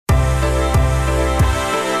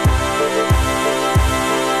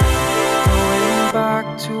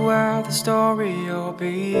to where the story all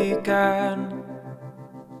began?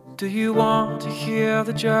 Do you want to hear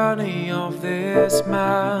the journey of this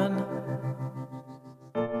man?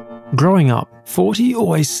 Growing up, 40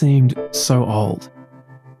 always seemed so old.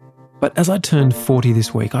 But as I turned 40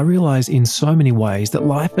 this week, I realised in so many ways that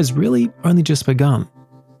life has really only just begun.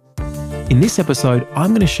 In this episode,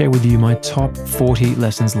 I'm going to share with you my top 40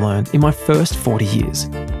 lessons learned in my first 40 years,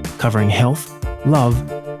 covering health, love,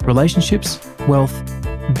 relationships, wealth,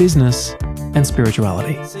 business, and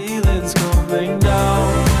spirituality. Ceiling's coming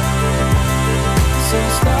down. So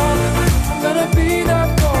stop, I'm gonna be there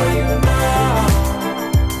for you now.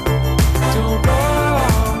 Don't go,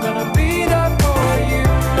 I'm gonna be there for you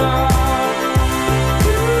now.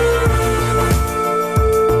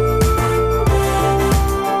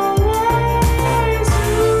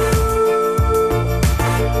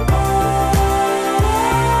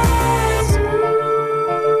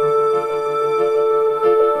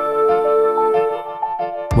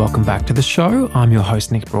 Welcome back to the show. I'm your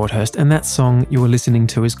host, Nick Broadhurst, and that song you were listening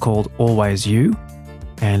to is called Always You.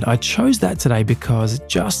 And I chose that today because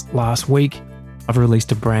just last week, I've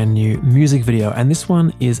released a brand new music video, and this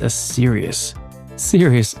one is a serious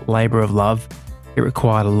labor of love. It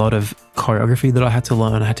required a lot of choreography that I had to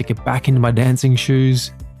learn. I had to get back into my dancing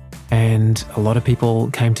shoes, and a lot of people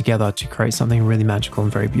came together to create something really magical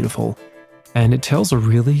and very beautiful. And it tells a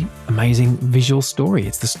really amazing visual story.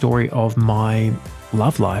 It's the story of my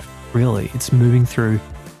love life, really. It's moving through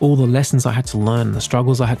all the lessons I had to learn, the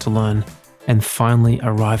struggles I had to learn, and finally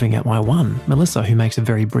arriving at my one, Melissa, who makes a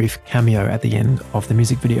very brief cameo at the end of the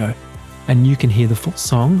music video. And you can hear the full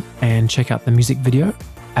song and check out the music video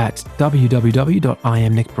at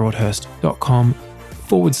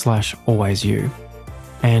www.iamnickbroadhurst.com/alwaysyou.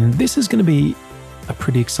 And this is going to be a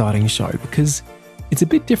pretty exciting show because it's a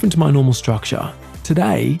bit different to my normal structure.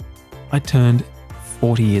 Today, I turned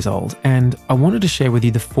 40 years old, and I wanted to share with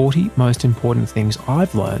you the 40 most important things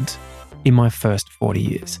I've learned in my first 40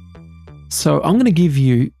 years. So I'm going to give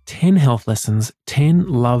you 10 health lessons, 10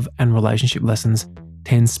 love and relationship lessons,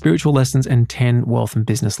 10 spiritual lessons, and 10 wealth and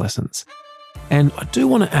business lessons. And I do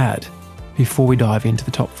want to add, before we dive into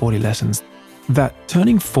the top 40 lessons, that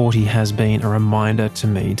turning 40 has been a reminder to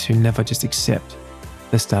me to never just accept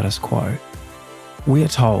the status quo. We are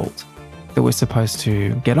told that we're supposed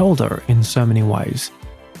to get older in so many ways.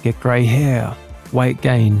 Get grey hair, weight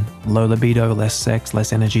gain, low libido, less sex,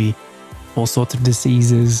 less energy, all sorts of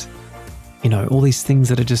diseases, all these things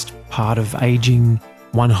that are just part of aging,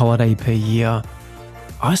 one holiday per year.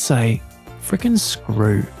 I say, frickin'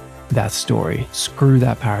 screw that story. Screw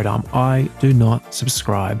that paradigm. I do not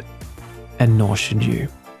subscribe, and nor should you.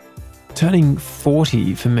 Turning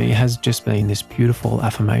 40 for me has just been this beautiful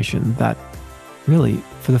affirmation that really,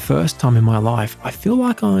 for the first time in my life, I feel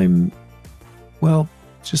like I'm,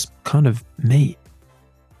 just kind of me.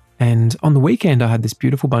 And on the weekend, I had this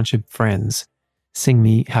beautiful bunch of friends sing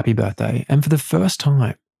me happy birthday. And for the first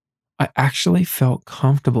time, I actually felt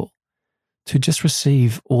comfortable to just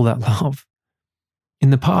receive all that love. In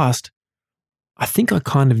the past, I think I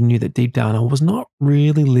kind of knew that deep down I was not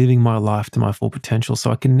really living my life to my full potential. So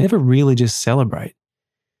I could never really just celebrate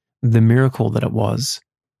the miracle that it was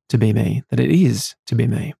to be me, that it is to be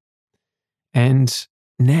me. And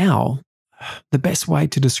now, the best way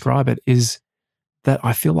to describe it is that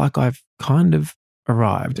I feel like I've kind of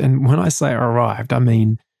arrived. And when I say arrived, I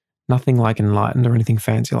mean nothing like enlightened or anything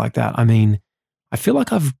fancy like that. I mean, I feel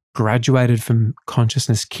like I've graduated from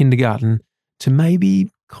consciousness kindergarten to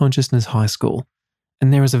maybe consciousness high school.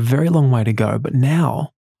 And there is a very long way to go. But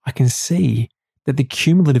now I can see that the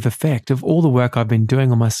cumulative effect of all the work I've been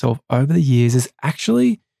doing on myself over the years is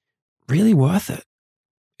actually really worth it.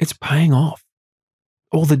 It's paying off.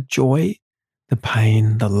 All the joy, the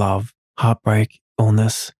pain, the love, heartbreak,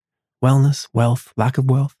 illness, wellness, wealth, lack of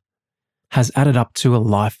wealth, has added up to a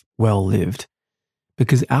life well lived.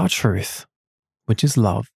 Because our truth, which is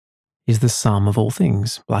love, is the sum of all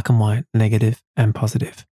things, black and white, negative and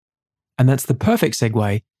positive. And that's the perfect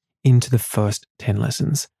segue into the first 10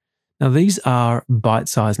 lessons. Now, these are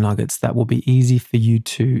bite-sized nuggets that will be easy for you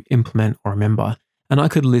to implement or remember. And I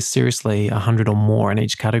could list seriously 100 or more in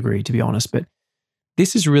each category, to be honest, but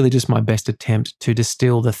this is really just my best attempt to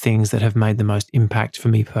distill the things that have made the most impact for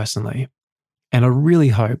me personally. And I really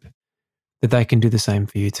hope that they can do the same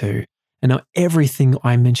for you too. And now everything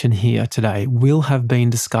I mention here today will have been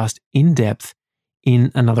discussed in depth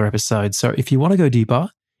in another episode. So if you want to go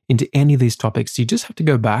deeper into any of these topics, you just have to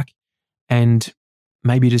go back and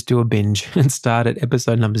maybe just do a binge and start at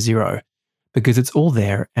episode number 0. Because it's all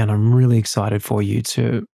there, and I'm really excited for you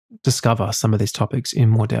to discover some of these topics in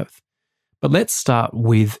more depth. But let's start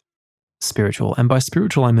with spiritual. And by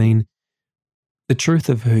spiritual, I mean the truth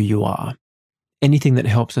of who you are. Anything that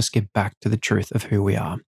helps us get back to the truth of who we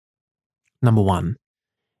are. Number 1,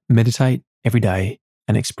 meditate every day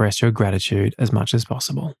and express your gratitude as much as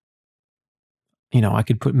possible. I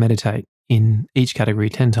could put meditate in each category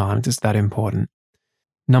 10 times. It's that important.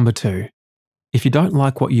 Number 2, if you don't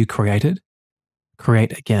like what you created,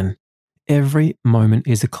 create again. Every moment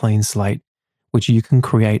is a clean slate, which you can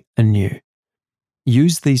create anew.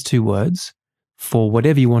 Use these 2 words for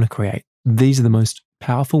whatever you want to create. These are the most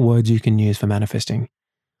powerful words you can use for manifesting.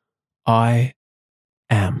 I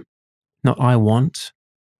am. Not I want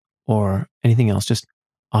or anything else, just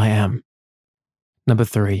I am. Number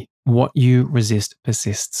 3, what you resist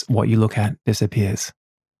persists. What you look at disappears.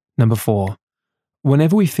 Number 4,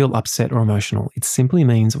 whenever we feel upset or emotional, it simply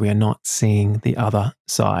means we are not seeing the other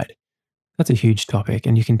side. That's a huge topic,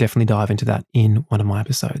 and you can definitely dive into that in one of my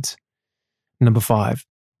episodes. Number 5,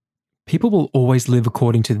 people will always live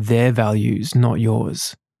according to their values, not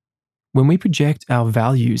yours. When we project our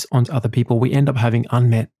values onto other people, we end up having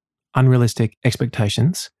unmet, unrealistic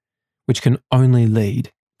expectations, which can only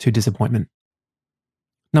lead to disappointment.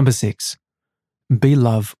 Number 6, be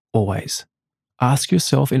love always. Ask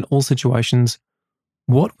yourself in all situations,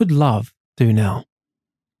 what would love do now?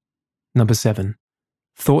 Number 7,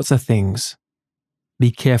 thoughts are things.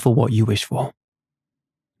 Be careful what you wish for.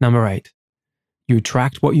 Number 8, you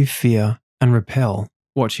attract what you fear and repel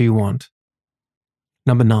what you want.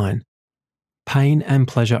 Number 9, pain and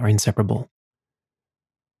pleasure are inseparable.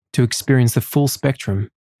 To experience the full spectrum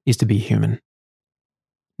is to be human.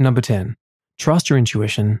 Number 10, trust your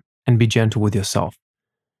intuition and be gentle with yourself.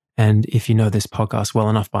 And if you know this podcast well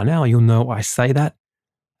enough by now, you'll know I say that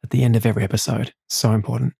at the end of every episode. So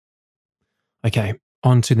important. Okay,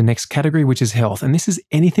 on to the next category, which is health. And this is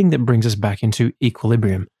anything that brings us back into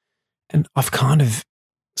equilibrium. And I've kind of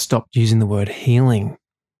stopped using the word healing.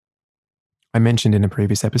 I mentioned in a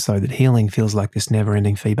previous episode that healing feels like this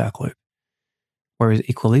never-ending feedback loop, whereas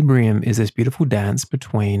equilibrium is this beautiful dance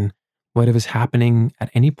between whatever's happening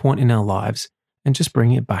at any point in our lives and just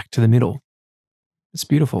bringing it back to the middle. It's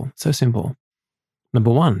beautiful, so simple.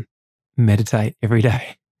 Number 1, meditate every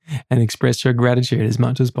day and express your gratitude as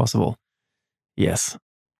much as possible. Yes,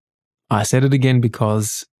 I said it again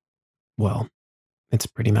because, well, it's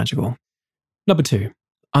pretty magical. Number 2,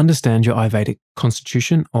 understand your Ayurvedic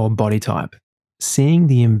constitution or body type. Seeing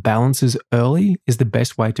the imbalances early is the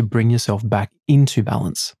best way to bring yourself back into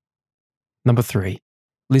balance. Number 3,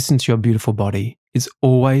 listen to your beautiful body. It's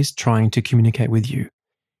always trying to communicate with you.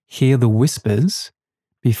 Hear the whispers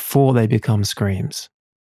before they become screams.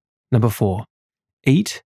 Number 4,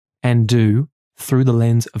 eat and do through the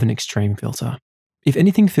lens of an extreme filter. If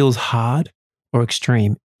anything feels hard or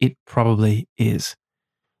extreme, it probably is.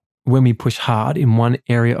 When we push hard in one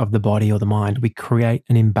area of the body or the mind, we create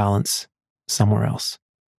an imbalance somewhere else.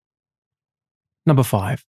 Number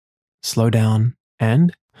 5, slow down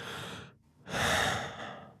and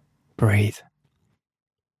breathe.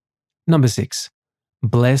 Number 6,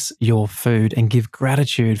 bless your food and give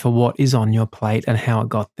gratitude for what is on your plate and how it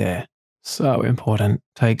got there. So important.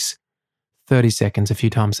 Takes 30 seconds a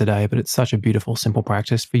few times a day, but it's such a beautiful, simple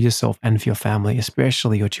practice for yourself and for your family,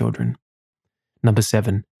 especially your children. Number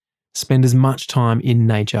 7, spend as much time in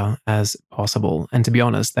nature as possible. And to be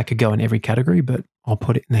honest, that could go in every category, but I'll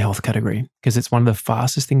put it in the health category because it's one of the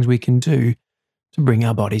fastest things we can do to bring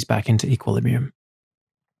our bodies back into equilibrium.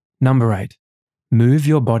 Number 8, move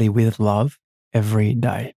your body with love every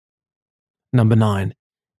day. Number 9,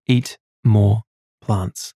 eat more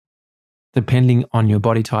plants. Depending on your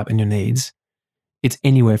body type and your needs, it's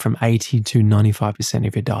anywhere from 80 to 95%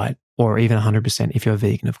 of your diet, or even 100% if you're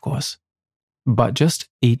vegan, of course. But just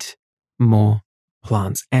eat more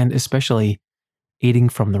plants, and especially eating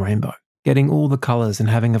from the rainbow. Getting all the colors and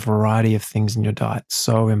having a variety of things in your diet,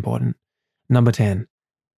 so important. Number 10,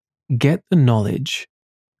 get the knowledge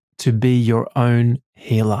to be your own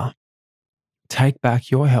healer. Take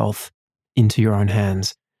back your health into your own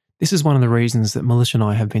hands. This is one of the reasons that Melissa and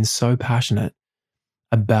I have been so passionate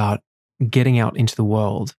about getting out into the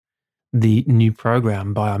world the new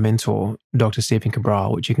program by our mentor, Dr. Stephen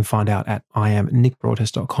Cabral, which you can find out at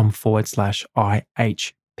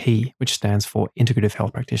iamnickbroadhurst.com/IHP, which stands for Integrative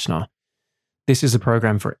Health Practitioner. This is a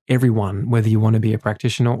program for everyone, whether you want to be a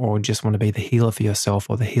practitioner or just want to be the healer for yourself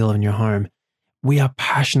or the healer in your home. We are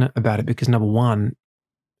passionate about it because number 1,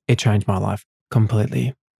 it changed my life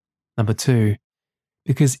completely. Number 2,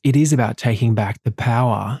 because it is about taking back the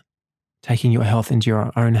power, taking your health into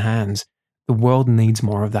your own hands. The world needs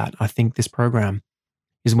more of that. I think this program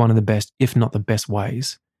is one of the best, if not the best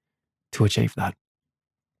ways to achieve that.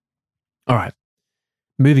 All right.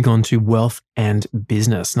 Moving on to wealth and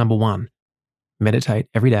business. Number 1, meditate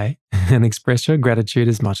every day and express your gratitude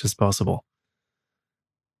as much as possible.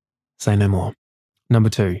 Say no more. Number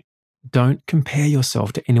 2, don't compare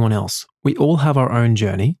yourself to anyone else. We all have our own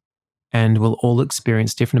journey and we'll all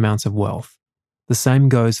experience different amounts of wealth. The same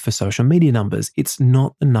goes for social media numbers. It's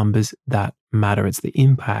not the numbers that matter, it's the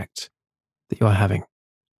impact that you're having.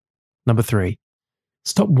 Number 3,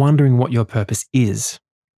 stop wondering what your purpose is.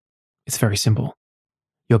 It's very simple.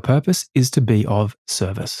 Your purpose is to be of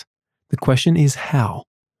service. The question is how,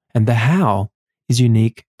 and the how is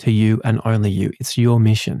unique to you and only you. It's your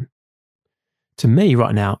mission. To me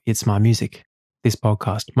right now, it's my music, this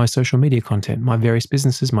podcast, my social media content, my various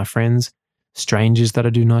businesses, my friends, strangers that I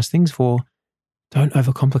do nice things for. Don't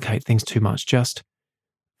overcomplicate things too much. Just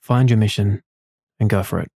find your mission and go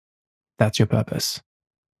for it. That's your purpose.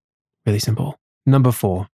 Really simple. Number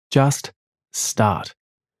 4, just start.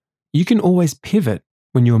 You can always pivot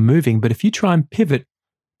when you're moving, but if you try and pivot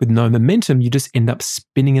with no momentum, you just end up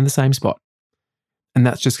spinning in the same spot. And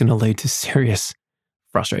that's just going to lead to serious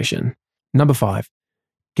frustration. Number 5,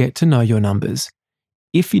 get to know your numbers.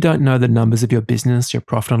 If you don't know the numbers of your business, your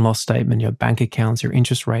profit and loss statement, your bank accounts, your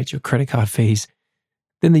interest rates, your credit card fees,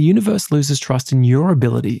 then the universe loses trust in your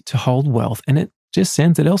ability to hold wealth and it just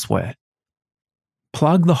sends it elsewhere.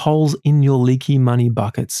 Plug the holes in your leaky money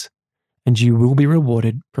buckets and you will be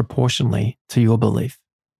rewarded proportionally to your belief.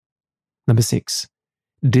 Number 6,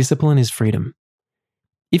 discipline is freedom.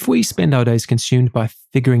 If we spend our days consumed by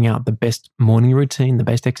figuring out the best morning routine, the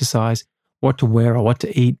best exercise, what to wear or what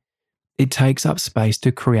to eat, it takes up space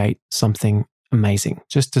to create something amazing.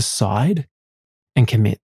 Just decide and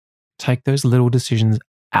commit. Take those little decisions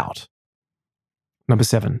out. Number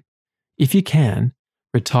 7, if you can,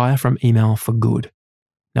 retire from email for good.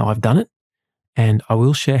 Now, I've done it, and I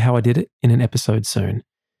will share how I did it in an episode soon.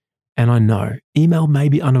 And I know email may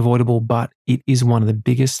be unavoidable, but it is one of the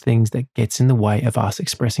biggest things that gets in the way of us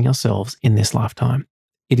expressing ourselves in this lifetime.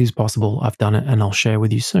 It is possible. I've done it, and I'll share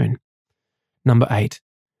with you soon. Number 8,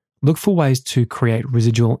 look for ways to create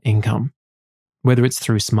residual income, whether it's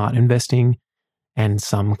through smart investing and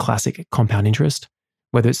some classic compound interest,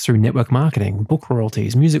 whether it's through network marketing, book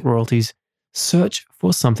royalties, music royalties. Search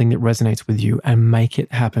for something that resonates with you and make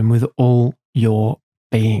it happen with all your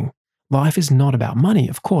being. Life is not about money,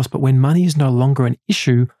 of course, but when money is no longer an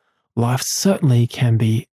issue, life certainly can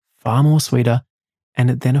be far more sweeter,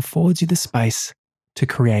 and it then affords you the space to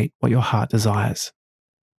create what your heart desires.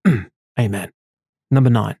 Amen. Number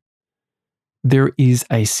 9, there is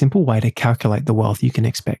a simple way to calculate the wealth you can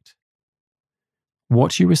expect.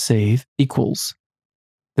 What you receive equals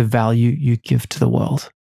the value you give to the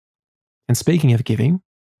world. And speaking of giving,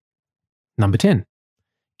 number 10,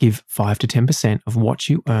 give 5 to 10% of what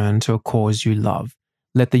you earn to a cause you love.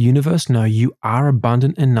 Let the universe know you are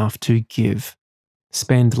abundant enough to give.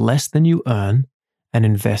 Spend less than you earn and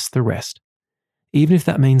invest the rest. Even if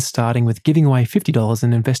that means starting with giving away $50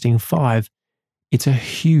 and investing $5, it's a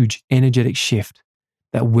huge energetic shift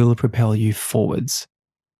that will propel you forwards.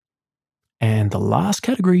 And the last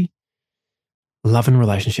category, love and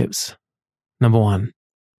relationships. Number 1.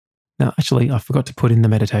 Now, actually, I forgot to put in the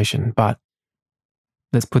meditation, but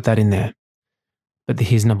let's put that in there. But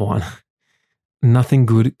here's number 1. Nothing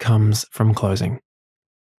good comes from closing.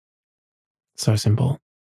 So simple.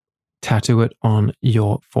 Tattoo it on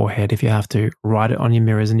your forehead if you have to. Write it on your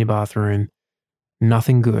mirrors in your bathroom.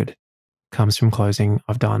 Nothing good comes from closing.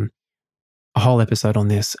 I've done a whole episode on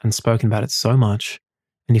this and spoken about it so much,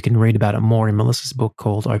 and you can read about it more in Melissa's book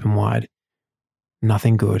called Open Wide.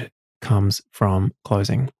 Nothing good comes from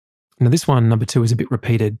closing. Now, this one, number 2, is a bit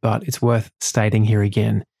repeated, but it's worth stating here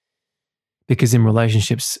again, because in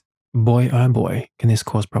relationships, boy, oh boy, can this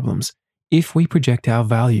cause problems. If we project our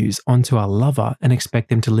values onto our lover and expect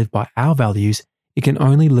them to live by our values, it can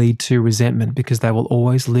only lead to resentment because they will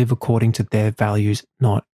always live according to their values,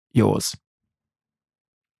 not yours.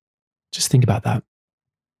 Just think about that.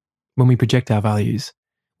 When we project our values,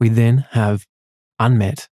 we then have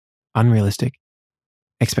unmet, unrealistic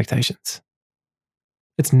expectations.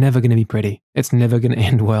 It's never going to be pretty. It's never going to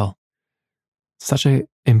end well. Such an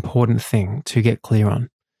important thing to get clear on.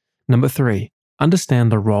 Number 3,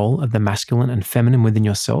 understand the role of the masculine and feminine within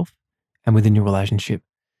yourself and within your relationship.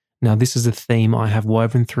 Now, this is a theme I have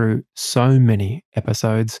woven through so many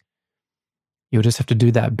episodes. You'll just have to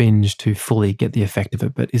do that binge to fully get the effect of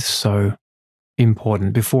it, but it's so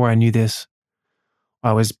important. Before I knew this,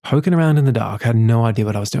 I was poking around in the dark, had no idea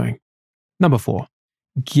what I was doing. Number 4,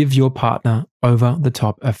 give your partner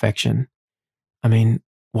over-the-top affection. I mean,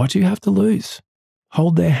 what do you have to lose?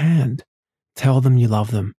 Hold their hand. Tell them you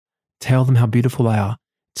love them. Tell them how beautiful they are.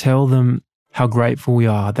 Tell them how grateful we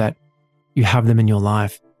are that you have them in your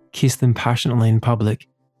life. Kiss them passionately in public.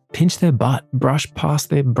 Pinch their butt. Brush past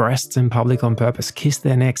their breasts in public on purpose. Kiss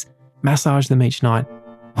their necks. Massage them each night.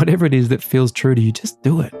 Whatever it is that feels true to you, just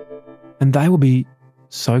do it. And they will be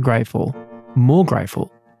so grateful, more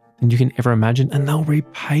grateful than you can ever imagine. And they'll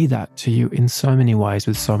repay that to you in so many ways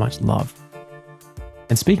with so much love.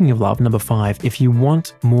 And speaking of love, number 5, if you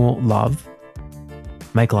want more love,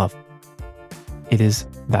 make love. It is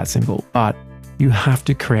that simple. But you have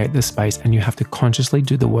to create the space and you have to consciously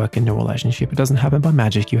do the work in your relationship. It doesn't happen by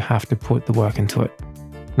magic. You have to put the work into it.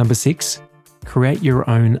 Number 6, create your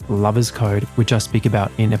own lover's code, which I speak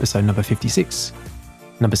about in episode number 56.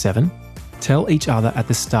 Number 7, tell each other at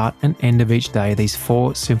the start and end of each day these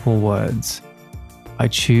 4 simple words. I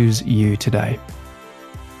choose you today.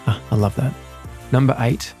 I love that. Number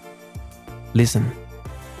 8, listen.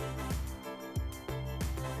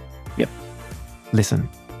 Yep, listen.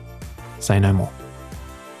 Say no more.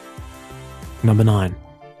 Number 9,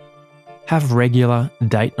 have regular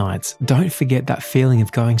date nights. Don't forget that feeling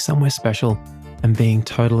of going somewhere special and being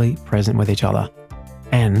totally present with each other.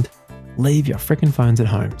 And leave your freaking phones at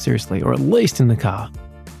home, seriously, or at least in the car.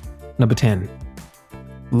 Number 10,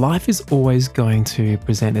 life is always going to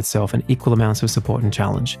present itself in equal amounts of support and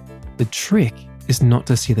challenge. The trick is not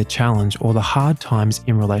to see the challenge or the hard times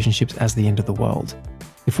in relationships as the end of the world.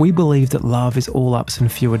 If we believe that love is all ups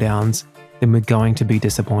and fewer downs, then we're going to be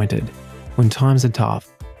disappointed. When times are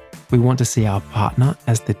tough, we want to see our partner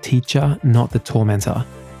as the teacher, not the tormentor.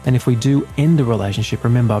 And if we do end a relationship,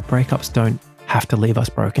 remember, breakups don't have to leave us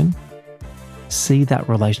broken. See that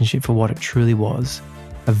relationship for what it truly was,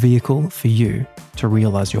 a vehicle for you to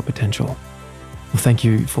realize your potential. Well, thank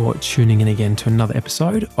you for tuning in again to another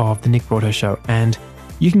episode of The Nick Broadhurst Show. And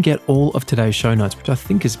you can get all of today's show notes, which I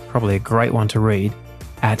think is probably a great one to read,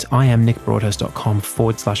 at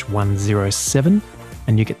iamnickbroadhurst.com/107.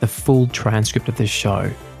 And you get the full transcript of this show.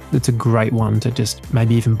 It's a great one to just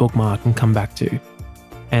maybe even bookmark and come back to.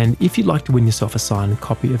 And if you'd like to win yourself a signed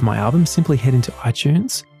copy of my album, simply head into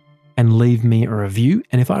iTunes and leave me a review.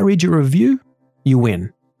 And if I read your review, you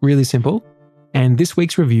win. Really simple. And this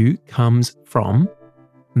week's review comes from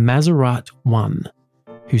Maserat1,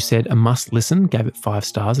 who said a must listen, gave it 5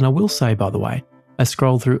 stars. And I will say, by the way, I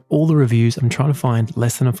scrolled through all the reviews. I'm trying to find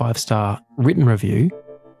less than a 5-star written review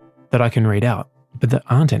that I can read out, but there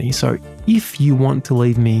aren't any. So if you want to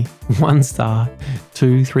leave me 1 star,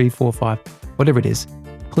 2, 3, 4, 5, whatever it is,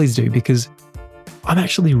 please do, because I'm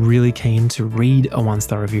actually really keen to read a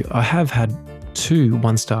 1-star review. I have had 2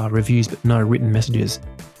 1-star reviews, but no written messages.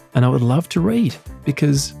 And I would love to read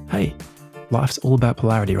because, hey, life's all about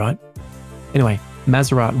polarity, right? Anyway,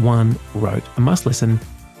 Maserat1 wrote, a must listen.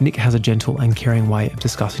 Nick has a gentle and caring way of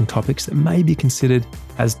discussing topics that may be considered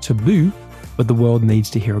as taboo, but the world needs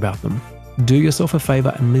to hear about them. Do yourself a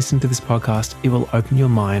favor and listen to this podcast. It will open your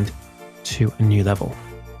mind to a new level.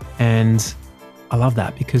 And I love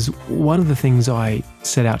that because one of the things I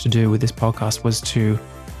set out to do with this podcast was to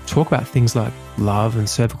talk about things like love and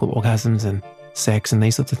cervical orgasms and sex and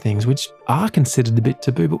these sorts of things, which are considered a bit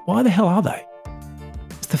taboo, but why the hell are they?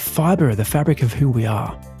 It's the fiber, the fabric of who we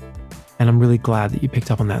are. And I'm really glad that you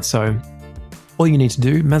picked up on that. So all you need to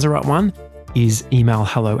do, Maserat1, is email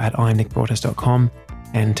hello@iamnickbroadhurst.com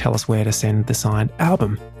and tell us where to send the signed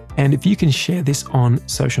album. And if you can share this on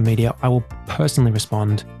social media, I will personally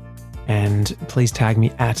respond. And please tag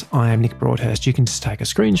me at @IamNickBroadhurst. You can just take a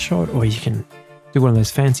screenshot or you can do one of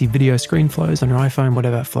those fancy video screen flows on your iPhone,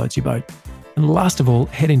 whatever floats your boat. And last of all,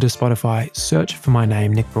 head into Spotify, search for my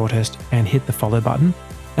name, Nick Broadhurst, and hit the follow button.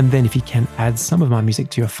 And then if you can, add some of my music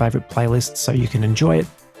to your favorite playlist so you can enjoy it.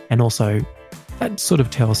 And also, that sort of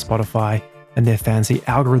tells Spotify and their fancy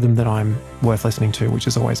algorithm that I'm worth listening to, which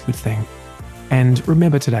is always a good thing. And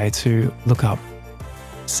remember today to look up.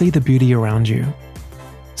 See the beauty around you.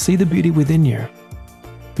 See the beauty within you.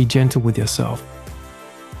 Be gentle with yourself.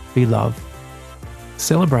 Be love.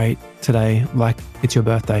 Celebrate today like it's your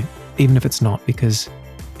birthday, even if it's not, because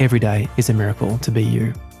every day is a miracle to be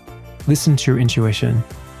you. Listen to your intuition.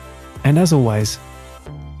 And as always,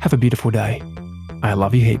 have a beautiful day. I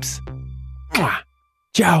love you heaps. Mwah.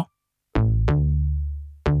 Ciao.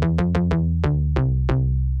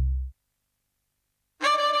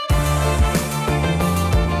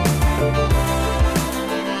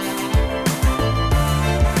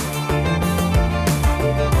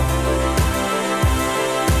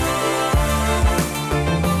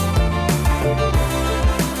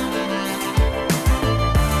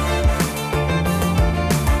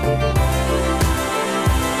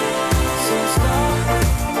 So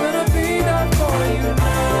stop, I'm gonna be there for you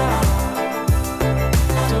now.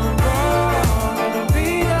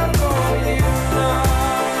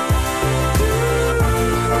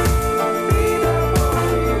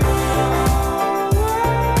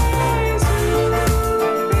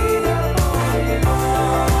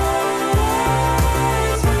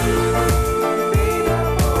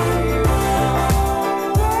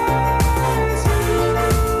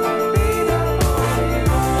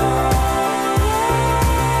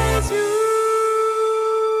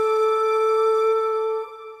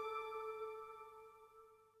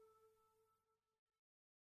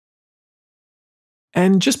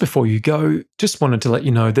 And just before you go, just wanted to let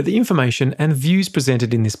you know that the information and views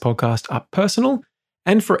presented in this podcast are personal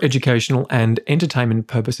and for educational and entertainment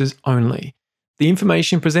purposes only. The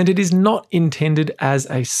information presented is not intended as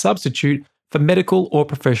a substitute for medical or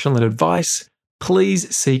professional advice.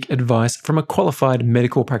 Please seek advice from a qualified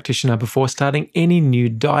medical practitioner before starting any new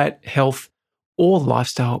diet, health, or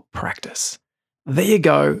lifestyle practice. There you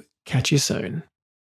go. Catch you soon.